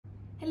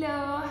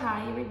Hello,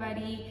 hi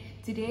everybody.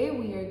 Today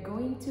we are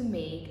going to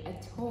make a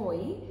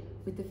toy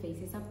with the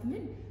faces of the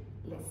moon.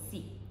 Let's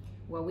see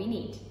what we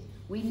need.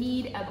 We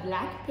need a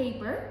black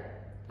paper,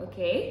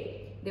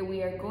 okay? Then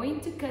we are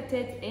going to cut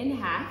it in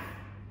half.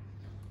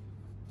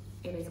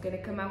 And it's gonna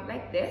come out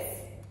like this.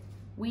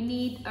 We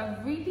need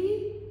a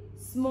really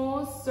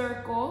small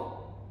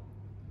circle,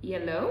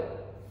 yellow,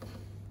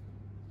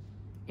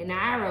 an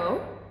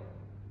arrow,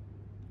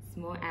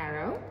 small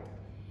arrow,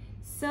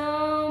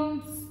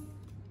 some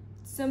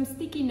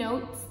sticky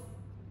notes,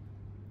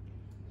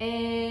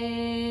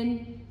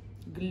 and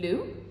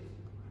glue,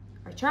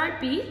 or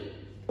Sharpie,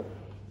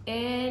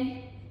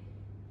 and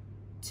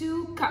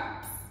 2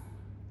 cups.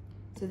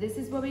 So this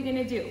is what we're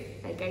gonna do.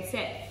 Like I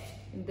said,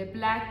 in the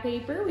black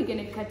paper, we're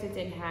gonna cut it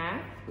in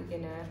half.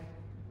 And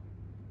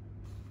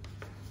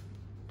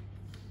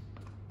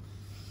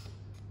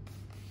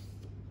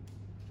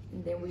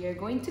then we are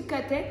going to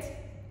cut it,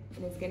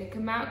 and it's gonna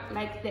come out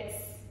like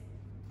this.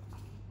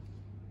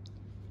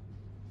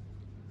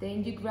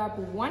 Then you grab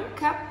 1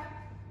 cup,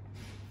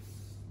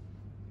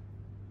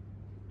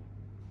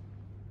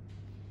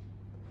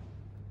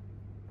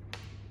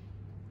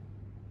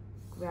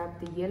 grab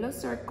the yellow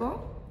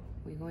circle,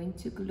 we're going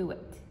to glue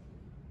it.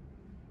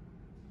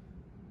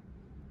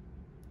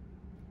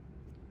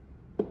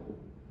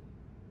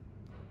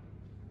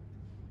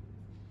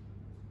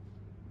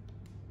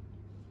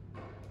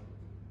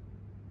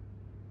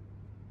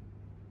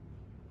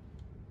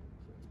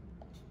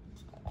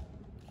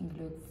 And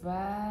glue it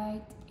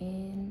right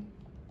in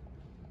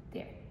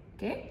there,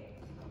 okay?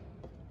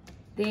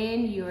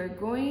 Then you're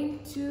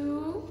going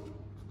to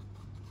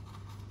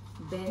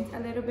bend a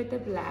little bit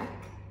of black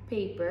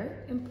paper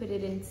and put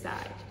it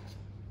inside.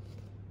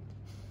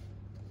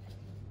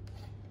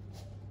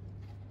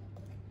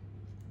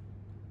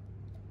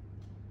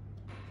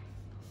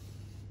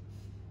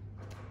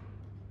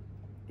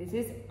 This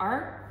is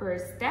our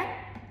first step.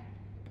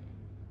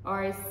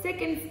 Our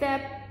second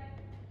step,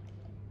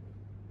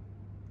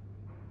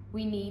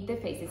 we need the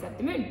faces of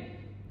the moon.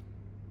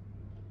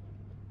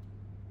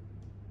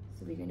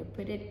 So we're gonna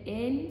put it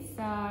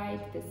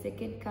inside the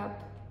second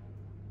cup,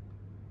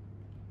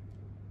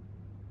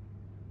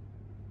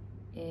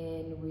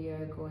 and we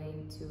are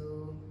going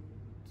to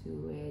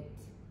do it.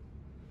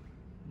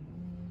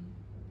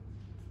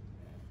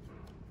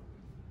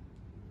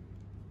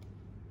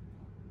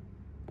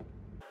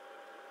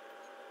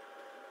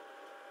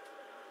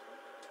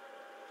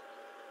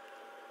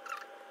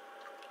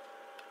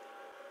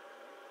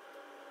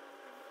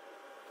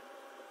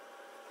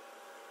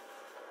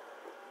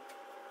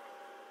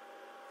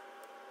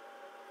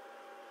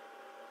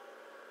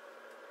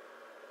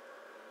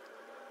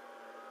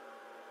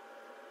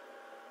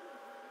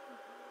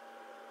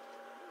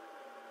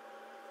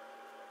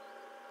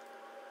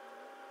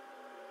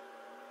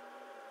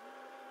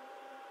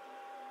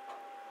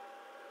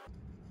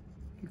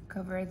 You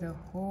cover the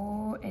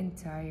whole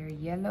entire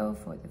yellow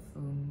for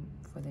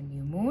the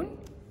new moon.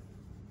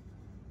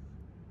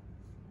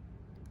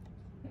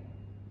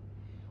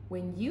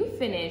 When you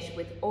finish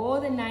with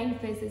all the 9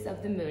 faces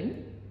of the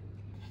moon,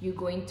 you're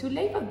going to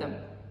label them.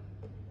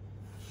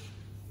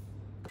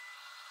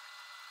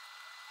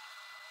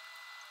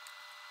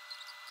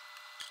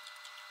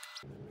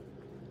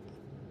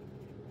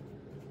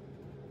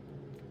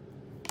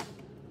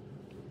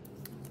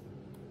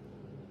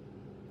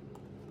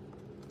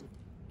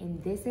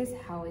 And this is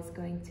how it's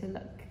going to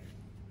look.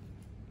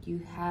 You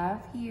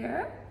have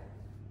here,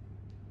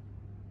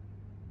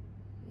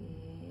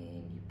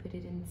 and you put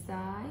it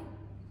inside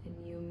a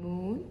new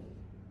moon,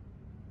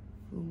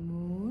 full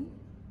moon,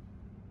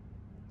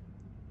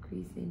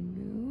 crescent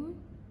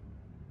moon,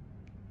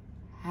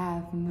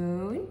 half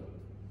moon,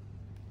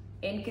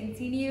 and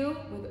continue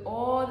with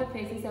all the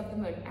faces of the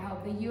moon. I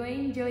hope that you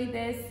enjoy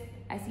this.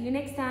 I'll see you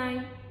next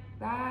time.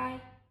 Bye.